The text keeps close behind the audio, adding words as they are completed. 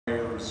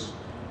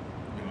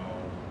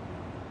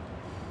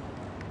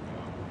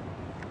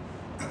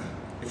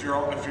if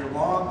your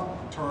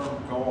long-term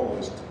goal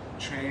is to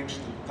change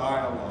the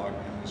dialogue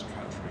in this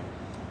country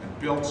and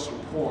build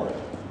support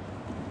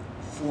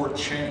for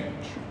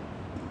change,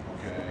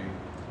 okay,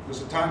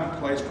 there's a time and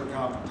place for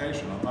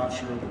confrontation. I'm not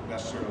sure that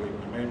necessarily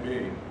it may be,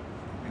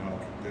 you know,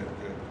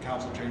 the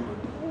council chamber.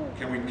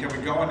 Can we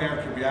go in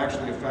there? Can we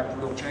actually affect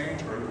real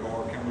change, or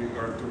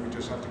do we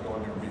just have to go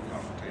in there and be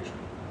confrontational?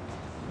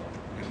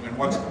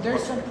 And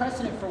there's some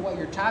precedent for what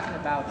you're talking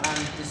about.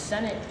 The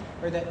Senate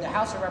or the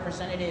House of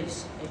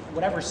Representatives,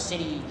 whatever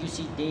city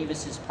UC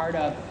Davis is part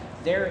of,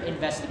 they're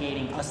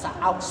investigating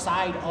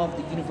outside of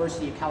the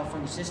University of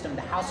California system.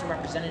 The House of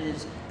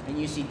Representatives and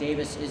UC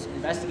Davis is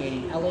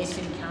investigating. LA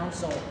City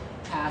Council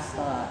passed,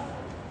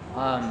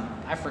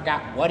 I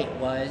forgot what it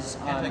was.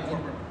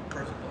 Anti-corporate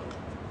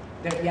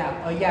personhood.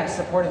 Yeah,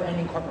 support of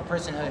ending corporate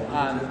personhood.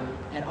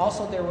 And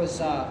also there was,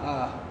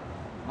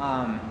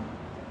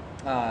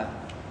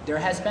 there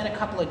has been a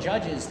couple of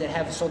judges that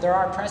have, so there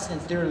are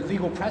precedents, there are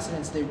legal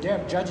precedents, there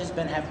have judges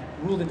have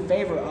ruled in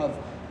favor of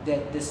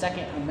the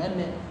Second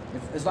Amendment.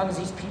 As long as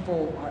these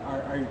people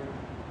are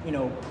you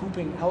know,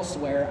 pooping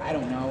elsewhere, I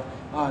don't know.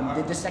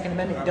 The Second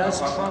Amendment does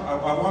trump. I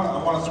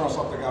want to throw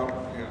something out.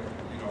 You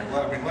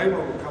know, I mean, labor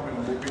will come in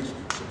and will be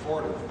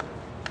supportive.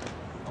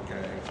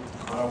 Okay,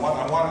 but I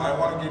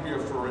want to give you a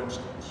for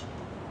instance.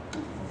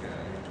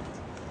 Okay,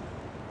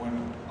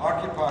 when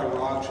Occupy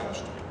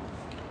Rochester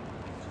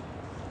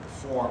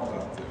formed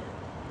up there,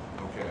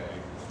 okay,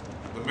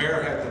 the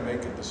mayor had to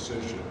make a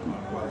decision on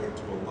whether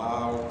to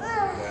allow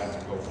that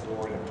to go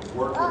forward and to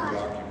work with the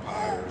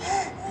occupiers,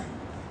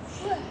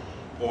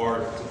 or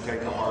to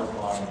take a hard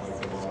line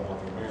like a lot of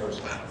other mayors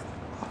have.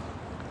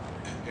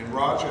 In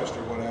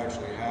Rochester, what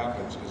actually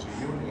happens is the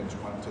unions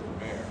went to the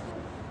mayor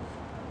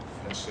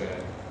and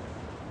said,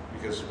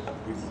 because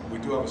we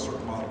do have a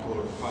certain amount of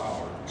political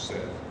power,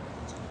 said,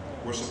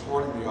 we're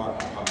supporting the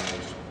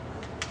occupiers,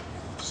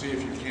 see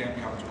if you can't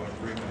come to an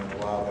agreement and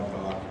allow them to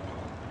occupy.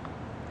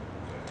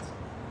 Okay.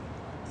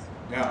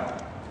 Now,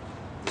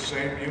 the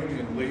same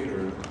union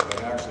leader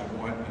that actually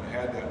went and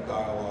had that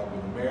dialogue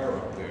with the mayor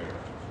up there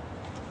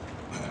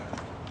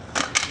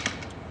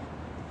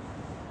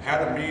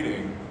had a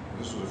meeting,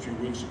 this was a few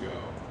weeks ago,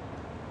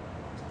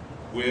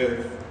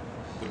 with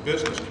the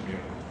business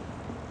community.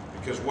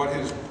 Because what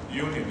his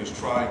union is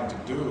trying to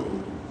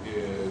do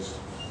is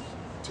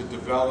to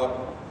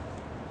develop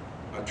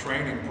a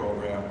training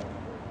program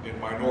in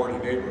minority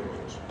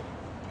neighborhoods.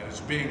 And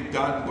it's being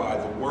done by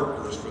the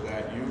workers for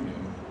that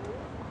union,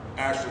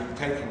 actually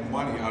taking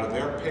money out of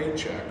their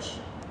paychecks,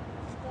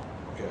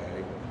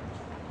 okay,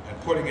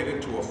 and putting it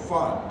into a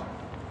fund,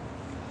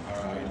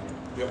 all right,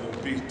 that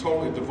will be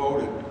totally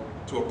devoted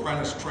to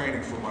apprentice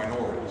training for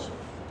minorities.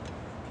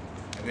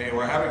 And they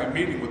were having a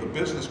meeting with the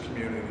business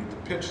community to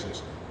pitch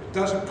this. It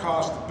doesn't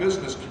cost the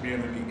business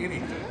community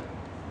anything.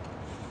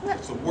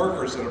 It's the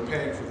workers that are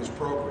paying for this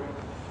program.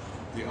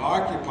 The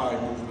Occupy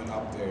movement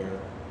up there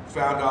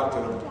found out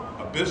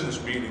that a business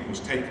meeting was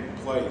taking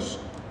place,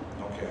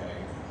 okay.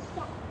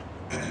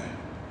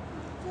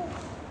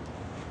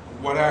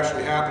 What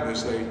actually happened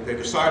is they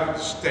decided to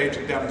stage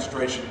a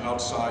demonstration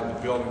outside the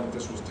building that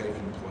this was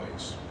taking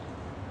place,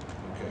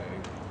 okay.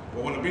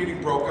 Well, when the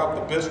meeting broke up,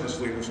 the business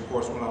leaders, of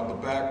course, went out the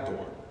back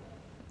door.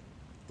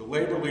 The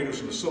labor leaders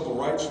and the civil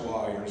rights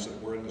lawyers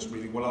that were in this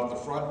meeting went out the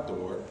front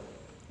door,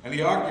 and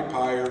the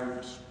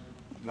occupiers,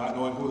 not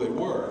knowing who they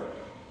were,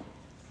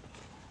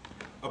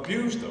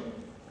 abused them.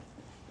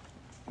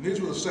 And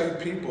these were the same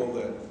people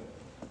that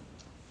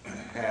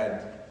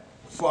had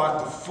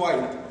fought the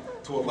fight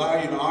to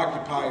allow you to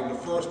occupy in the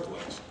first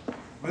place. I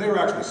mean, they were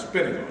actually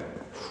spitting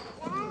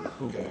on it.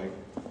 Okay.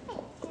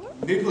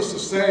 Needless to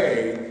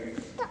say,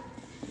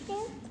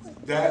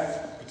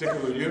 that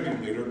particular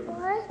union leader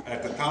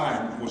at the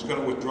time was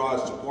going to withdraw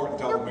his support and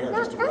tell the mayor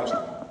just to arrest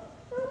him.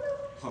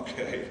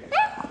 Okay.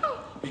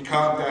 He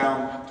calmed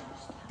down,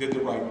 did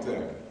the right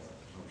thing.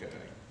 Okay.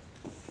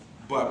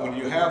 But when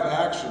you have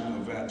action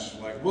events,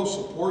 like, we'll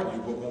support you,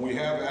 but when we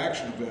have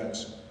action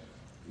events,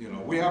 you know,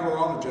 we have our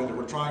own agenda.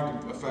 We're trying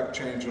to affect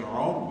change in our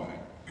own way.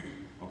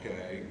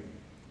 Okay.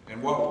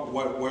 And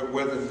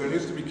whether there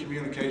needs to be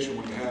communication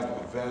when you have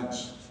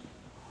events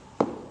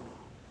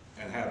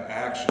and have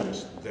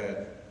actions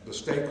that the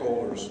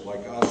stakeholders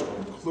like us are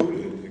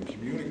included and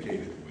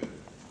communicated with.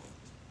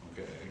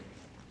 Okay.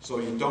 So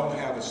you don't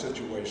have a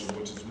situation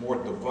which is more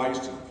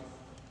divisive,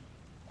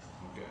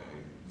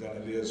 okay, than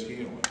it is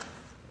healing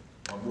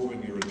or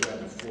moving your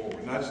agenda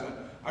forward. And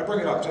I bring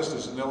it up just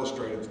as an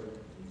illustrative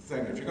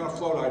thing. If you're going to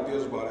float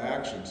ideas about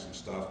actions and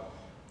stuff,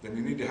 then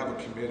you need to have a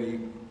committee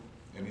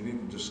and you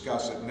need to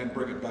discuss it and then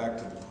bring it back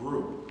to the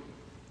group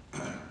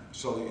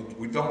so that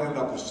we don't end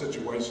up with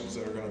situations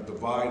that are going to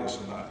divide us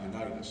and not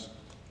unite us.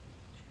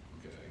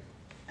 Okay.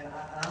 And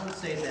I would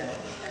say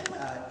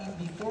that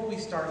before we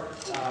start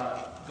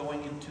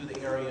going into the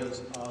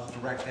areas of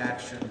direct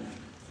action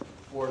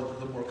or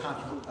the more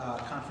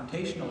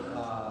confrontational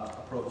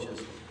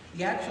approaches,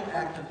 the actual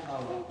act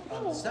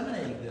of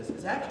disseminating this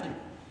is actually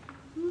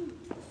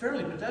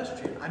fairly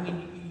pedestrian. I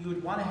mean, you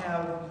would want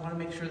to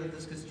make sure that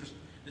this gets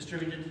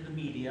distributed to the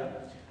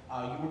media.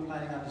 you were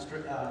planning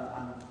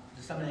on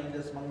disseminating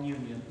this among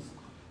unions.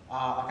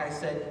 Like I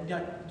said,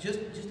 just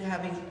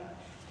having,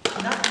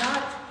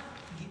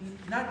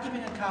 not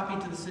giving a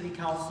copy to the city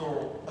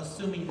council,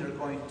 assuming they're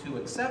going to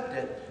accept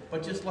it,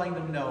 but just letting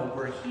them know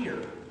we're here.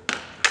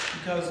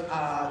 Because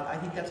I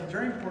think that's a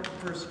very important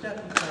first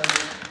step,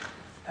 because,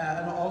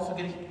 and also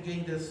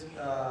getting this in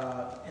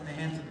the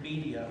hands of the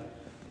media.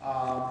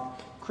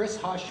 Chris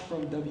Hush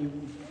from WENY.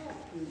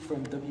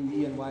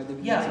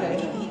 Yeah,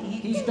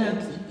 he's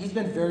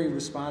been very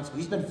responsible.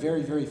 He's been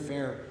very, very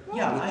fair.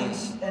 Yeah, with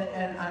this.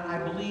 and I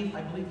believe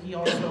he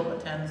also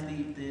attends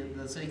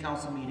the city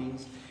council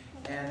meetings,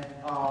 and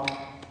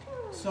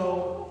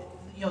so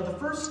the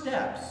first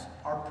steps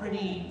are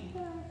pretty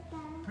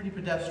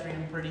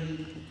pedestrian,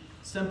 pretty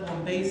simple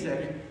and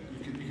basic.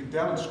 You can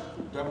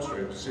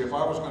demonstrate. See, if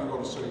I was going to go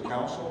to city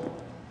council,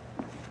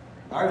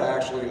 I'd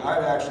actually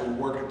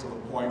work it to the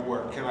point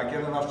where, can I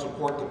get enough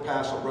support to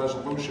pass a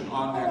resolution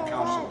on that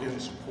council in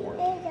support?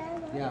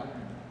 Yeah.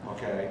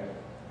 Okay?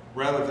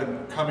 Rather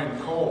than come in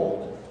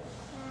cold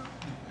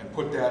and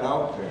put that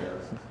out there.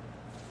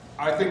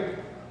 I think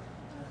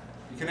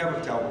you can never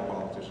tell with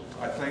politicians.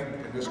 I think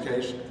in this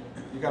case,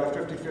 you got a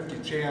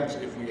 50-50 chance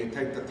if we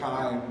take the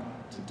time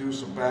to do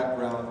some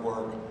background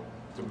work,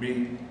 to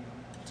meet,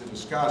 to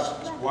discuss.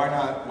 Why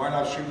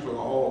not shoot for the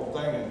whole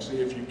thing and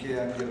see if you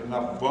can get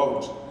enough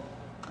votes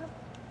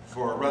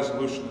for a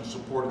resolution in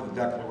support of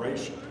the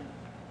declaration.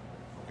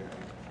 Okay.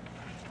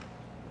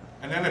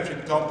 And then if you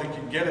don't think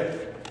you get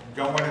it,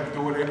 go in and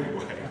do it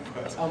anyway.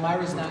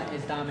 Elmira's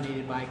is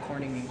dominated by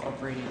Corning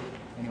Incorporated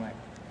anyway.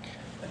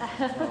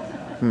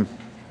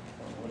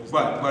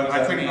 But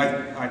I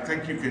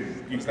think you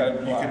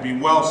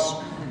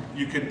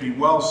could be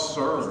well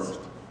served,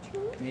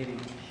 maybe,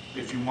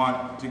 if you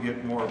want to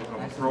get more of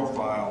a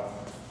profile,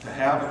 to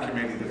have a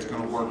committee that's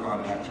going to work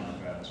on action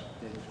events.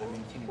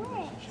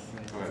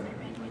 Go ahead.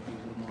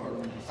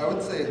 I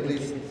would say at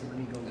least,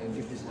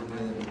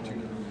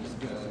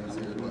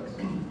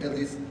 at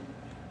least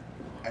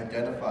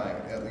identify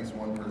at least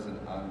one person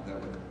on that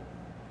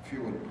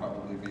would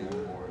probably be on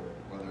board,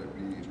 whether it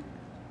be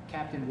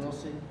Captain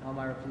Wilson,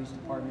 Elmira Police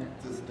Department.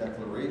 this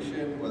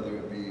declaration, whether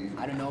it be.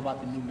 I don't know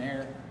about the new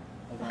mayor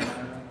of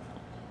Elmira.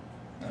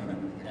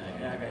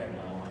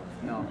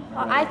 No.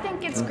 Well, I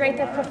think it's great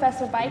that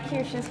Professor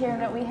Bykirch is here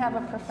and that we have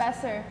a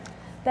professor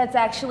that's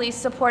actually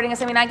supporting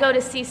us. I mean, I go to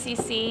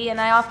CCC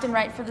and I often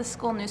write for the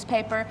school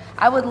newspaper.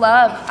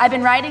 I've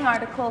been writing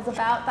articles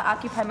about the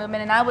Occupy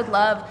movement, and I would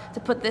love to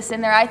put this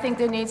in there. I think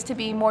there needs to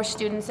be more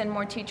students and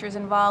more teachers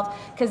involved,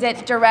 because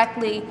it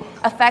directly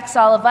affects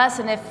all of us.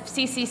 And if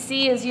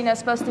CCC is,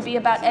 supposed to be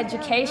about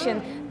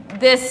education,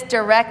 this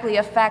directly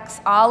affects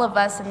all of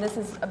us. And this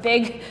is a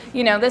big,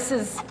 this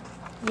is,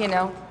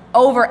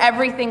 over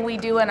everything we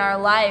do in our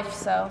life.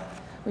 So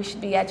we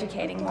should be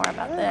educating more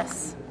about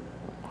this.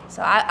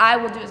 So I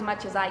will do as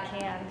much as I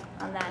can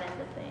on that end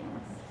of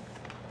things.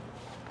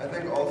 I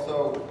think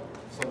also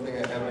something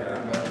I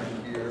haven't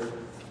mentioned here,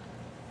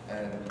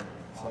 and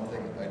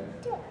something I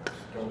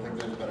don't think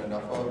there's been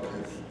enough of,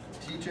 is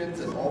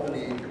teach-ins. In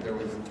Albany, there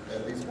was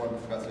at least one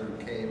professor who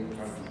came,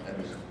 and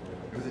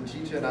it was a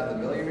teach-in on the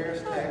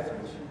millionaire's tax,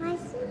 which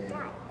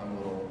I'm a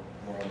little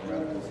more on the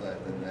radical side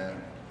than that,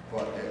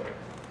 but it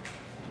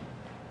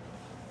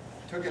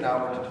took an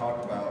hour to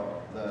talk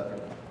about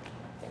the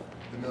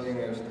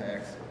millionaire's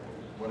tax,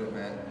 what it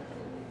meant,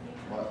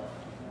 what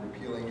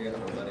repealing it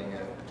or letting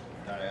it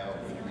die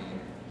out would mean.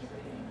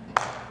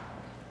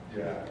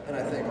 Yeah. And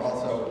I think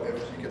also if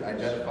you could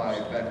identify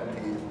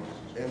faculty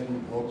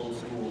in local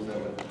schools that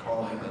would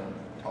call them and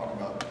talk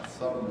about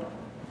some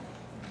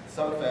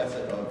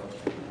facet of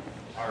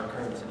our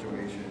current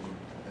situation,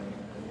 and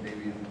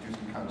maybe do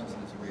some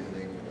consciousness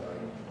raising,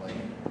 like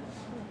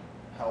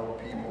how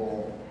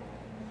people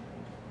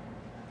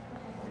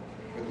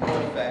with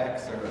more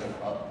facts or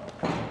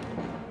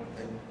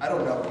I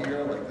don't know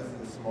here, like this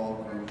is a small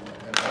group,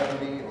 and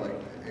Albany,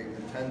 like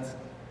it tends,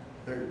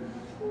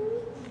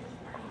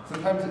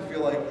 sometimes it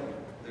feels like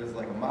there's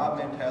like a mob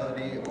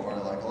mentality, or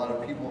like a lot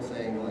of people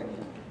saying like,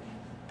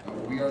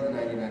 we are the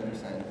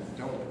 99%.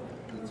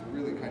 It's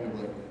really kind of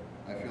like,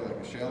 I feel like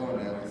a shallow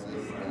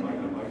analysis, and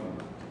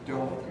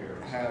don't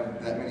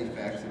have that many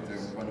facts if they're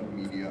in front of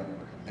media.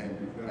 And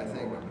I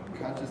think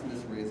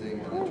consciousness raising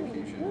and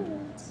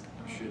education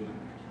should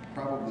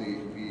probably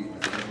be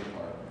a central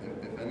part,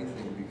 if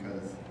anything,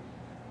 because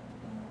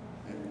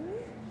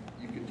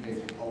you could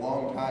take a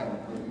long time.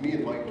 Me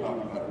and Mike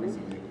talked about it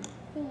recently.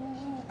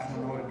 I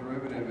don't know what a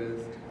derivative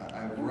is.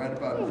 I've read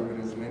about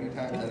derivatives many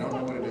times. I don't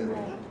know what it is.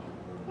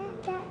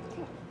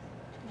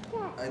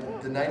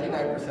 The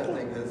 99%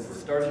 thing has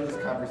started this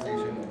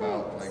conversation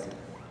about like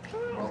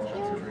wealth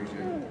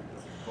concentration,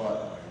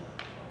 but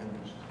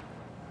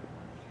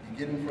you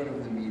get in front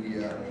of the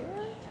media,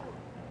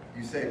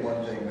 you say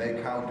one thing,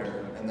 they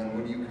counter, and then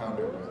what do you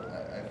counter with?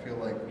 I feel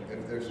like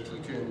if there's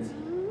teach-ins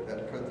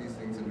that put these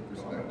things into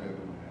perspective,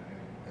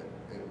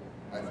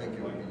 I think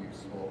it would be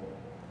useful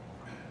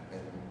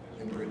in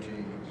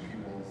enriching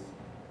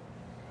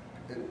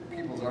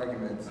people's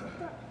arguments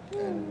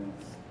and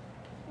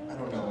I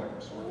don't know, or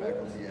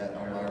faculty at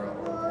Elmira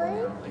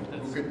or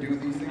who could do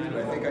these things,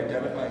 but I think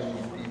identifying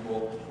these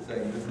people,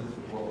 saying this is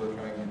what we're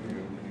trying to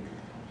do,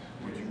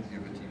 would you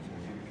give a teaching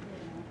future?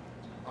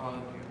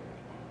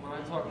 When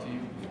I talked to you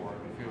before, a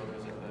few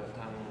others at the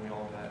time when we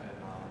all met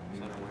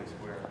in Centerway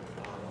Square,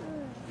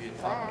 we had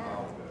talked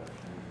about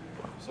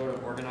sort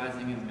of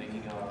organizing and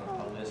making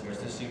a list, which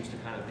this seems to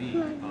kind of be,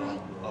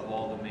 of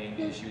all the main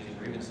issues and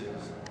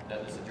grievances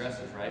that this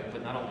addresses, right?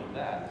 But not only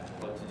that,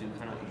 but to do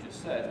kind of what you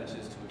just said, which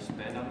is to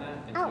expand on that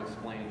and to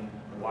explain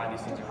why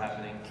these things are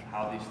happening,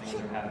 how these things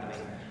are happening,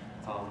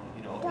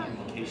 you know, the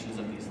implications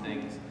of these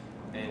things,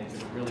 and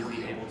to really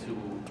be able to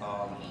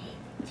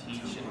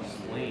teach and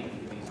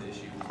explain these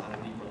issues on a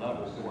deeper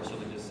level, more so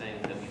than just saying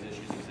that these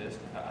issues exist.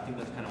 I think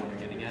that's kind of what you're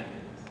getting at.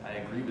 I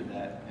agree with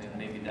that, and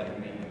maybe that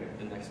would be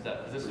the next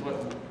step. This is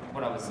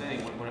what I was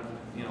saying when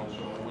you know,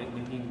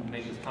 when he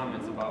made his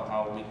comments about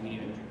how we need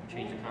to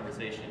change the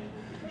conversation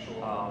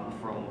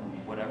from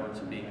whatever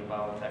to being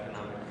about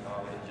economic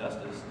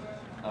injustice.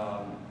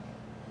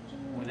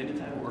 With any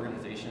type of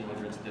organization,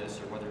 whether it's this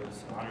or whether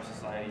it's honor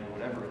society or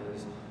whatever it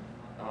is,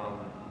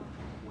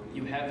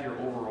 you have your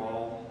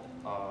overall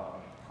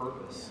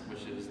purpose,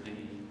 which is the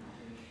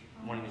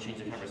wanting to change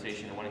the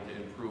conversation and wanting to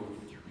improve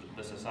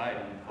the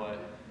society. But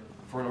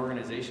for an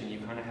organization, you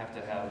kind of have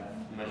to have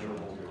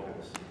measurable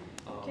goals.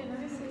 Can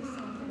I say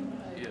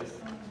something? Yes.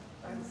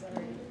 I'm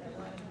sorry, I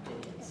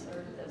wanted to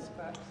insert this,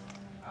 but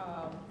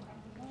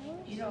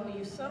you know,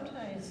 you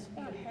sometimes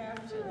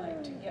have to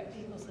like to get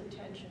people's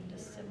attention to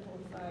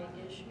simplify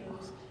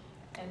issues,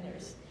 and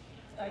there's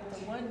like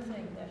the one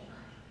thing that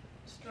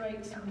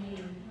strikes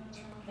me,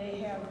 they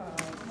have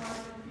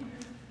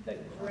the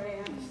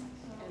graphs,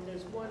 and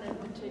there's one in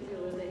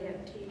particular they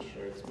have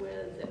T-shirts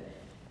with that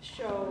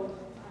show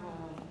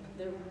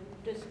the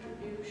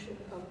distribution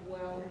of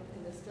wealth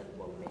in a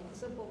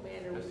simple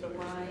manner with the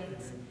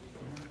lines,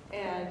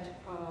 and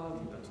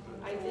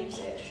I think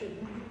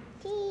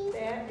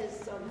that is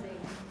something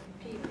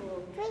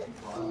people, they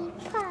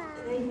kind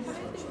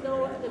of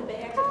know in the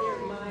back of their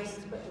minds,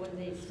 but when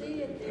they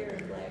see it there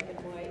in black and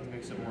white. It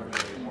makes it more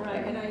valuable.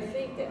 Right, and I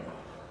think that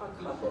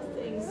a couple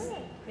things,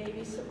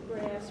 maybe some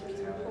graphs or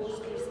some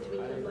posters that we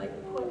could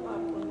like put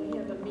up when we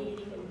have a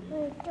meeting,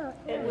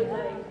 and would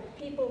like,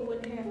 people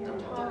wouldn't have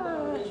to talk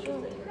about issues, they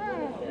could look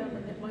at them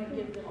and it might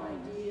give them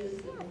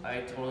ideas.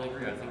 I totally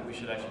agree. I think we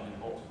should actually do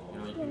both. You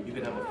know, you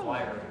could have a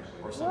flyer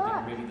or something,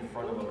 or maybe the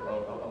front of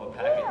a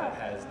packet that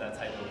has that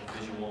type of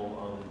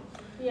visual,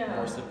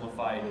 more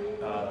simplified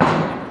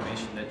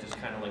information that just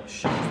kind of like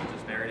shows the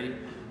disparity.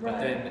 But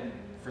then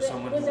for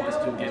someone who wants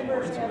to get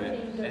more into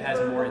it, it has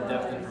more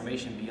in-depth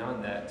information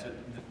beyond that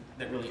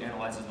that really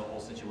analyzes the whole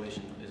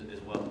situation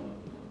as well.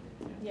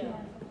 Yeah.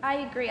 I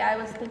agree. I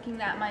was thinking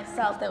that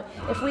myself, that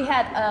if we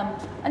had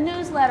a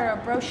newsletter, a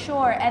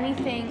brochure,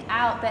 anything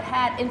out that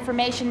had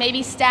information,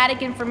 maybe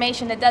static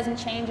information that doesn't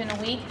change in a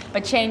week,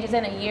 but changes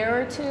in a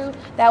year or two,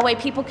 that way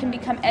people can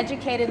become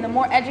educated, and the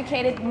more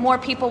educated, more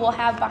people will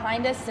have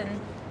behind us, and,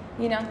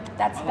 you know,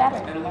 that's better.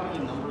 And a lot of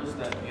the numbers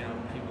that, you know,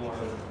 people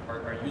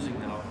are using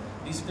now,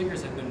 these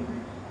figures have been,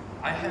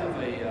 I have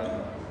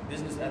a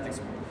business ethics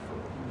book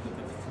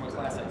from a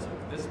class I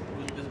took. This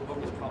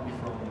book is probably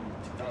from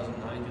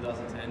 2009,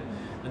 2010.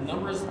 The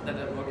numbers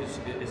that book is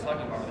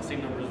talking about are the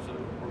same numbers that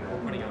we're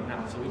putting out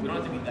now. So we don't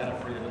have to be that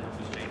afraid of the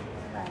numbers changing.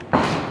 Right.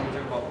 We're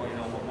talking about, you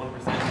know,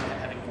 1%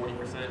 having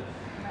 40%,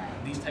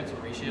 these types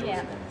of ratios.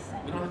 Yeah.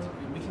 We don't have to.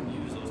 We can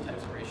use those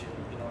types of ratios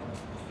without the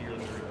fear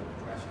that they're going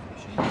to drastically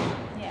change.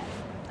 Yeah.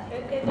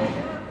 And they're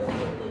not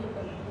overly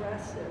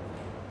aggressive.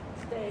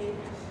 They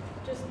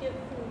just give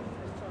food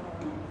for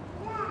thought.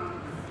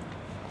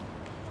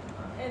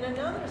 And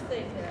another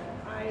thing that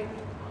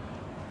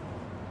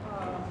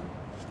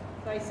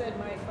I said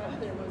my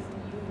father was a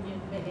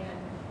union man.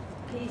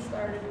 He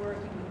started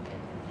working in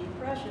the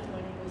Depression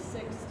when he was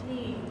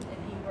 16, and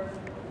he worked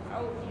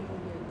without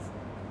unions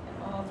and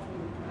all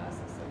through the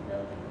process of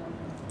building them.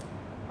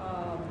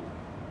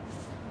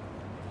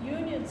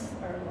 Unions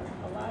are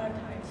a lot of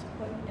times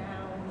put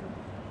down,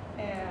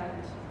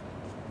 and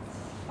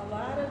a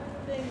lot of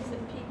things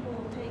that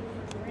people take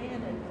for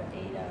granted, the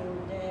 8-hour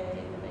day,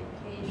 the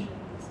vacation,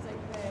 the sick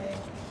pay,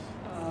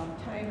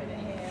 time and a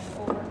half,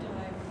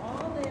 overtime,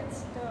 all that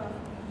stuff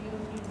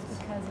unions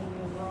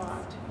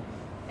brought.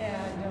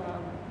 And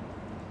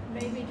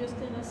maybe just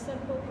in a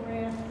simple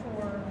graph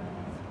form.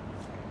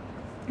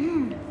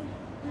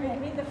 I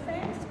mean, the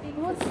facts speak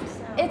for themselves.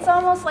 It's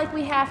almost like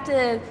we have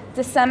to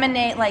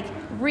disseminate like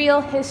real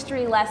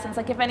history lessons.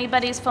 Like if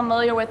anybody's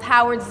familiar with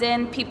Howard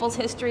Zinn, People's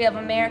History of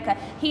America,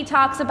 he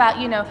talks about,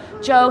 you know,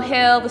 Joe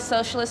Hill, the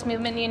socialist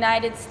movement in the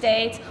United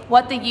States,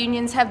 what the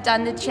unions have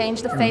done to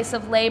change the face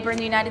of labor in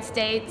the United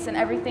States and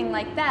everything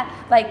like that.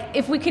 Like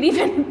if we could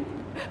even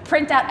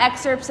print out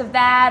excerpts of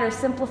that or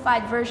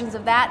simplified versions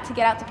of that to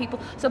get out to people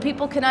so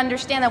people can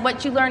understand that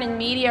what you learn in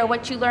media or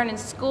what you learn in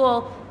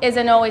school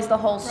isn't always the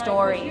whole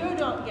story. Right, you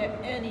don't get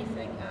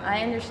anything out of it.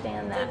 I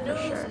understand that the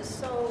for sure. news is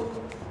so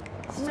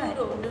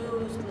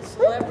pseudo-news with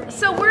celebrities.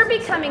 So we're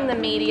becoming the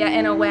media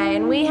in a way,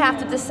 and we have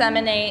to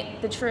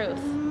disseminate the truth.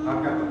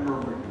 I've got the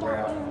perfect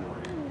graph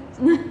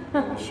for you. It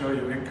will show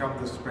you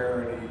income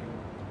disparity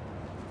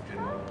in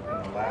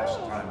the last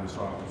time we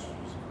saw it, which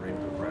was the Great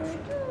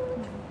Depression.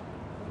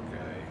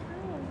 Okay.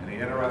 And the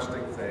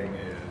interesting thing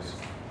is,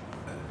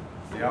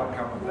 the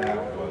outcome of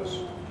that was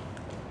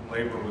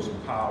labor was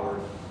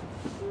empowered,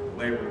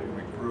 labor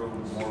grew,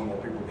 more and more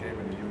people came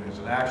into unions.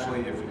 And actually,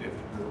 if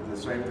the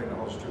same thing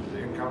holds true,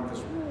 the income,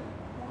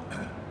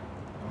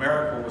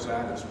 America was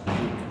at its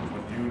peak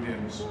when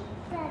unions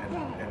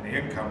and the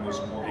income was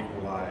more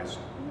equalized.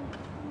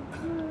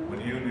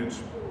 When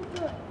unions,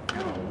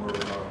 were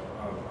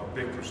a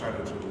big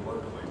percentage of the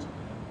workplace.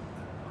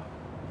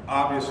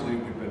 Obviously,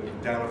 we've been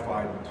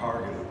identified and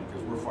targeted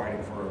because we're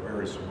fighting for our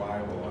very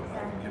survival, and I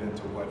can get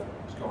into what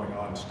is going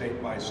on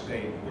state by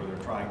state where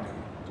they're trying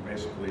to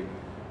basically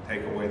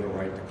take away the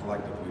right to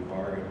collectively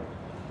bargain.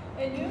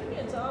 And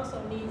unions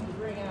also need to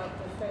bring out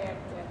the fact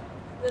that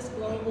this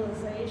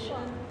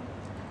globalization,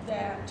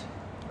 that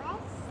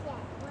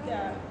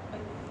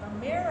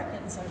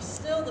Americans are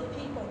still the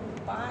people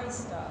who buy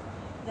stuff.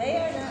 They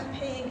are not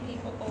paying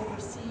people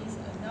overseas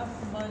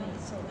enough money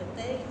so that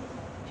they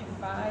can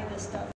buy the stuff